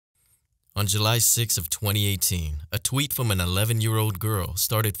On July 6 of 2018, a tweet from an 11-year-old girl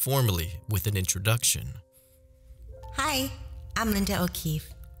started formally with an introduction. Hi, I'm Linda O'Keefe,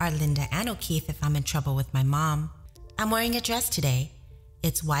 or Linda Ann O'Keefe if I'm in trouble with my mom. I'm wearing a dress today.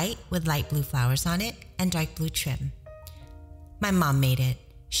 It's white with light blue flowers on it and dark blue trim. My mom made it.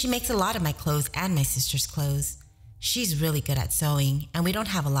 She makes a lot of my clothes and my sister's clothes. She's really good at sewing, and we don't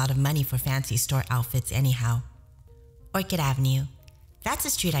have a lot of money for fancy store outfits anyhow. Orchid Avenue. That's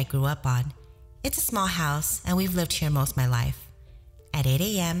the street I grew up on. It's a small house, and we've lived here most of my life. At 8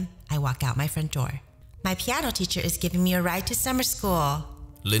 a.m., I walk out my front door. My piano teacher is giving me a ride to summer school.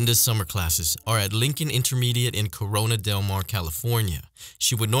 Linda's summer classes are at Lincoln Intermediate in Corona Del Mar, California.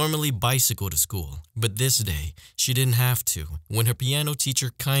 She would normally bicycle to school, but this day, she didn't have to when her piano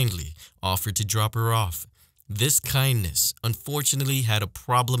teacher kindly offered to drop her off. This kindness, unfortunately, had a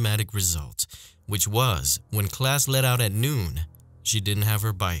problematic result, which was when class let out at noon, she didn't have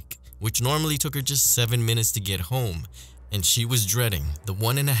her bike, which normally took her just 7 minutes to get home, and she was dreading the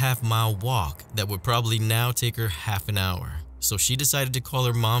 1.5-mile walk that would probably now take her half an hour. So she decided to call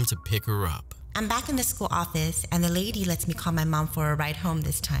her mom to pick her up. I'm back in the school office, and the lady lets me call my mom for a ride home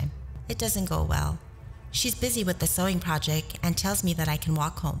this time. It doesn't go well. She's busy with the sewing project and tells me that I can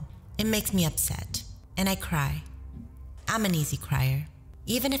walk home. It makes me upset, and I cry. I'm an easy crier.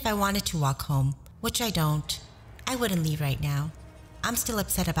 Even if I wanted to walk home, which I don't, I wouldn't leave right now. I'm still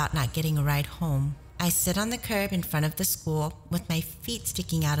upset about not getting a ride home. I sit on the curb in front of the school with my feet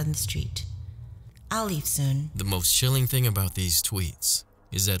sticking out on the street. I'll leave soon. The most chilling thing about these tweets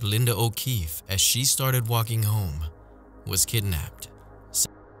is that Linda O'Keefe, as she started walking home, was kidnapped,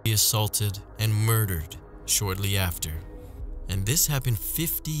 sexually assaulted, and murdered shortly after. And this happened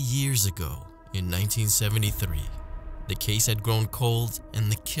 50 years ago in 1973. The case had grown cold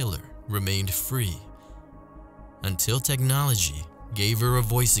and the killer remained free. Until technology gave her a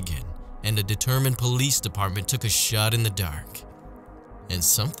voice again and a determined police department took a shot in the dark. And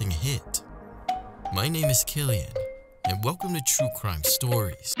something hit. My name is Killian, and welcome to True Crime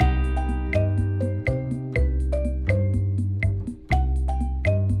Stories.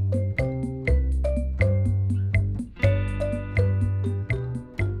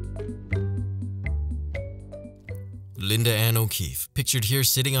 Linda Ann O'Keefe, pictured here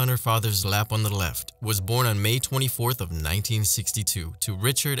sitting on her father's lap on the left, was born on May 24th of 1962 to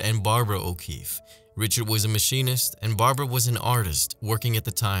Richard and Barbara O'Keefe. Richard was a machinist and Barbara was an artist working at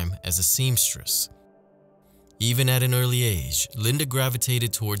the time as a seamstress. Even at an early age, Linda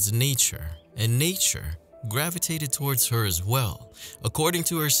gravitated towards nature, and nature gravitated towards her as well. According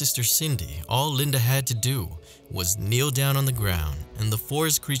to her sister Cindy, all Linda had to do was kneel down on the ground and the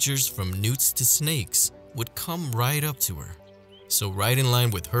forest creatures from newts to snakes would come right up to her. So right in line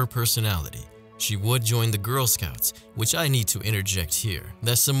with her personality, she would join the Girl Scouts, which I need to interject here,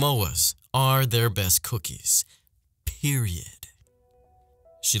 that Samoas are their best cookies. Period.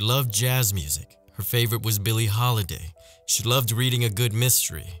 She loved jazz music. Her favorite was Billie Holiday. She loved reading a good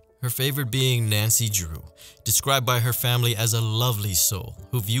mystery, her favorite being Nancy Drew, described by her family as a lovely soul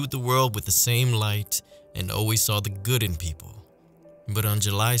who viewed the world with the same light and always saw the good in people. But on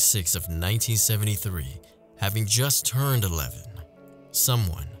July 6 of 1973, having just turned 11,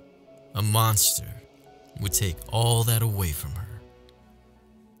 someone, a monster, would take all that away from her.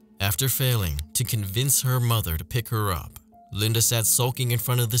 After failing to convince her mother to pick her up, Linda sat sulking in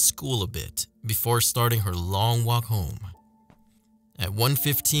front of the school a bit before starting her long walk home. At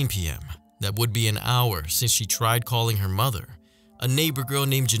 1:15 p.m., that would be an hour since she tried calling her mother, a neighbor girl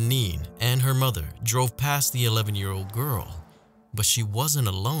named Janine and her mother drove past the 11-year-old girl. But she wasn't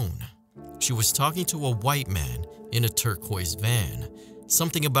alone. She was talking to a white man in a turquoise van.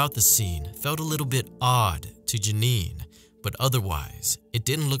 Something about the scene felt a little bit odd to Janine, but otherwise, it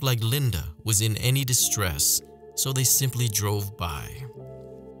didn't look like Linda was in any distress, so they simply drove by.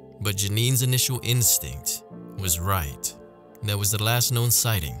 But Janine's initial instinct was right. That was the last known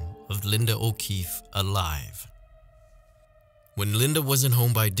sighting of Linda O'Keefe alive. When Linda wasn't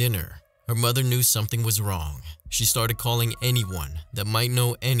home by dinner, her mother knew something was wrong. She started calling anyone that might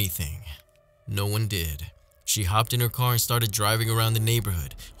know anything. No one did. She hopped in her car and started driving around the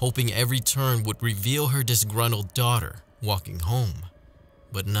neighborhood, hoping every turn would reveal her disgruntled daughter walking home.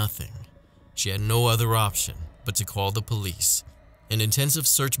 But nothing. She had no other option but to call the police. An intensive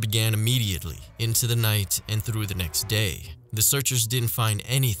search began immediately into the night and through the next day. The searchers didn't find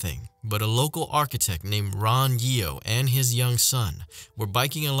anything, but a local architect named Ron Yeo and his young son were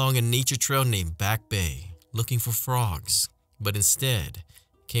biking along a nature trail named Back Bay, looking for frogs, but instead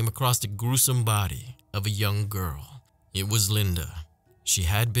came across the gruesome body of a young girl. It was Linda. She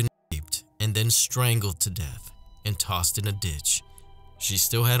had been raped and then strangled to death and tossed in a ditch. She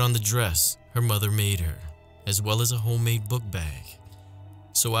still had on the dress her mother made her, as well as a homemade book bag.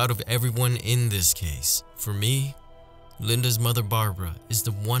 So out of everyone in this case, for me, Linda's mother Barbara is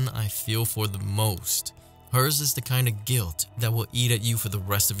the one I feel for the most. Hers is the kind of guilt that will eat at you for the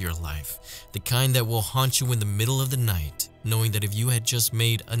rest of your life, the kind that will haunt you in the middle of the night, knowing that if you had just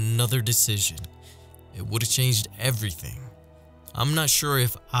made another decision, it would have changed everything. I'm not sure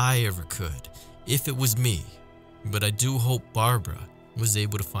if I ever could, if it was me, but I do hope Barbara was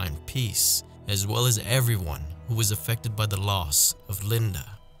able to find peace, as well as everyone who was affected by the loss of Linda.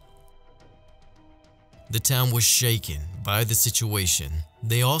 The town was shaken by the situation.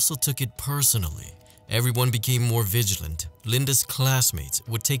 They also took it personally. Everyone became more vigilant. Linda's classmates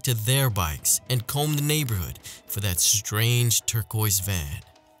would take to their bikes and comb the neighborhood for that strange turquoise van.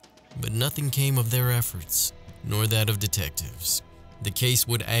 But nothing came of their efforts, nor that of detectives. The case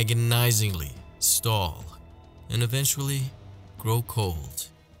would agonizingly stall and eventually grow cold.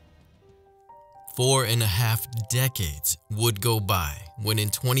 4.5 decades would go by when in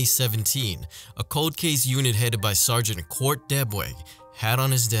 2017, a cold case unit headed by Sergeant Court Debweg had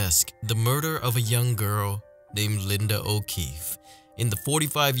on his desk the murder of a young girl named Linda O'Keefe. In the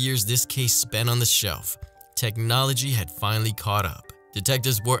 45 years this case spent on the shelf, technology had finally caught up.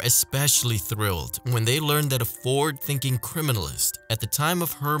 Detectives were especially thrilled when they learned that a forward-thinking criminalist at the time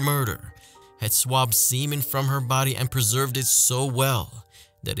of her murder had swabbed semen from her body and preserved it so well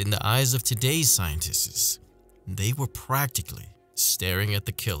that in the eyes of today's scientists, they were practically staring at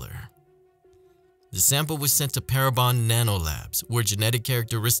the killer. The sample was sent to Parabon Nanolabs, where genetic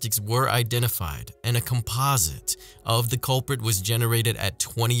characteristics were identified, and a composite of the culprit was generated at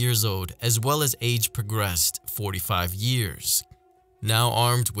 20 years old, as well as age progressed 45 years. Now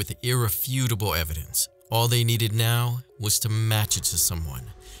armed with irrefutable evidence, all they needed now was to match it to someone.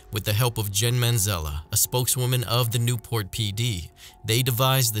 With the help of Jen Manzella, a spokeswoman of the Newport PD, they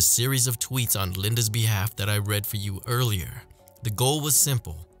devised the series of tweets on Linda's behalf that I read for you earlier. The goal was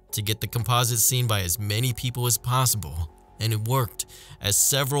simple: to get the composite seen by as many people as possible, and it worked, as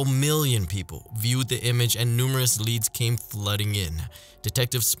several million people viewed the image and numerous leads came flooding in.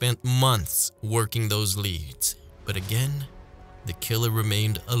 Detectives spent months working those leads, but again, the killer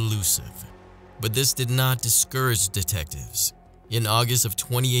remained elusive. But this did not discourage detectives. In August of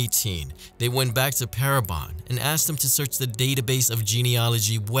 2018, they went back to Parabon and asked them to search the database of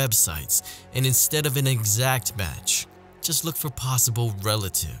genealogy websites, and instead of an exact match, just look for possible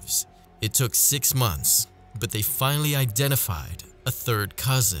relatives. It took 6 months, but they finally identified a third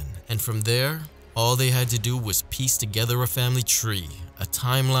cousin, and from there, all they had to do was piece together a family tree, a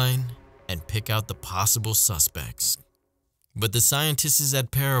timeline, and pick out the possible suspects. But the scientists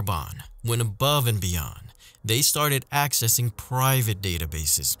at Parabon went above and beyond. They started accessing private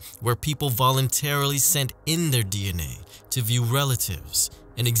databases where people voluntarily sent in their DNA to view relatives,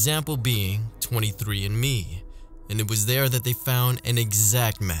 an example being 23andMe. And it was there that they found an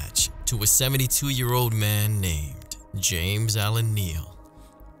exact match to a 72-year-old man named James Allen Neal.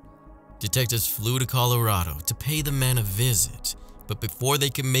 Detectives flew to Colorado to pay the man a visit, but before they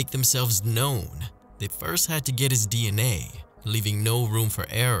could make themselves known, they first had to get his DNA, leaving no room for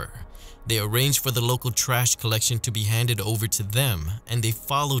error. They arranged for the local trash collection to be handed over to them, and they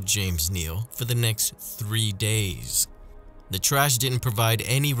followed James Neal for the next 3 days. The trash didn't provide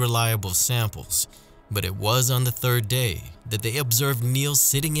any reliable samples, but it was on the 3rd day that they observed Neal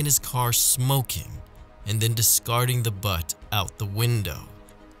sitting in his car smoking and then discarding the butt out the window.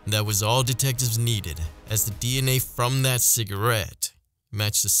 That was all detectives needed, as the DNA from that cigarette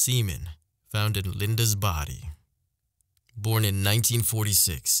matched the semen found in Linda's body. Born in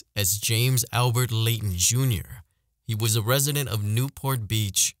 1946 as James Albert Layton Jr., he was a resident of Newport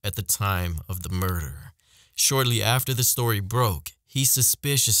Beach at the time of the murder. Shortly after the story broke, he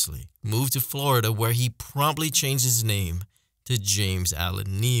suspiciously moved to Florida, where he promptly changed his name to James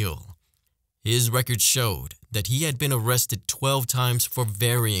Allen Neal. His record showed that he had been arrested 12 times for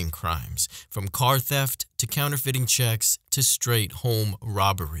varying crimes, from car theft to counterfeiting checks to straight home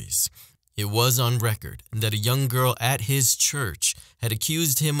robberies. It was on record that a young girl at his church had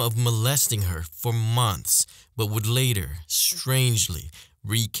accused him of molesting her for months, but would later, strangely,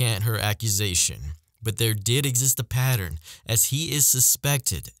 recant her accusation. But there did exist a pattern, as he is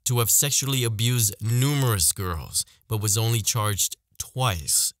suspected to have sexually abused numerous girls, but was only charged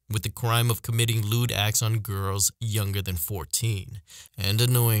twice with the crime of committing lewd acts on girls younger than 14. And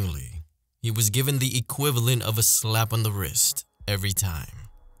annoyingly, he was given the equivalent of a slap on the wrist every time.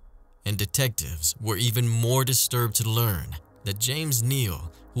 And detectives were even more disturbed to learn that James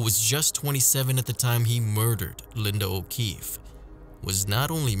Neal, who was just 27 at the time he murdered Linda O'Keefe, was not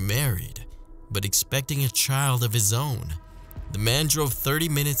only married, but expecting a child of his own. The man drove 30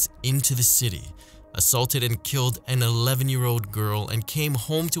 minutes into the city, assaulted and killed an 11-year-old girl, and came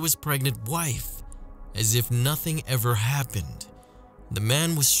home to his pregnant wife, as if nothing ever happened. The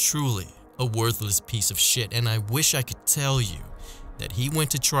man was truly a worthless piece of shit, and I wish I could tell you that he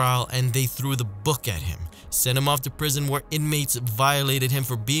went to trial and they threw the book at him, sent him off to prison where inmates violated him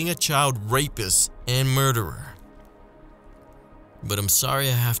for being a child rapist and murderer. But I'm sorry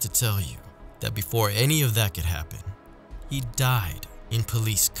I have to tell you that before any of that could happen, he died in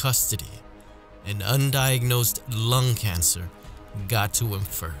police custody. An undiagnosed lung cancer got to him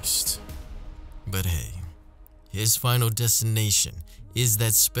first. But hey, his final destination is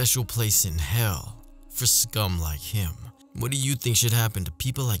that special place in hell for scum like him. What do you think should happen to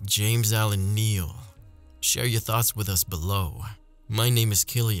people like James Allen Neal? Share your thoughts with us below. My name is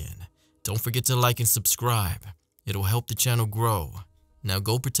Killian. Don't forget to like and subscribe. It'll help the channel grow. Now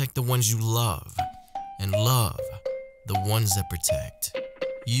go protect the ones you love, and love the ones that protect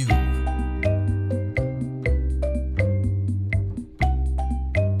you.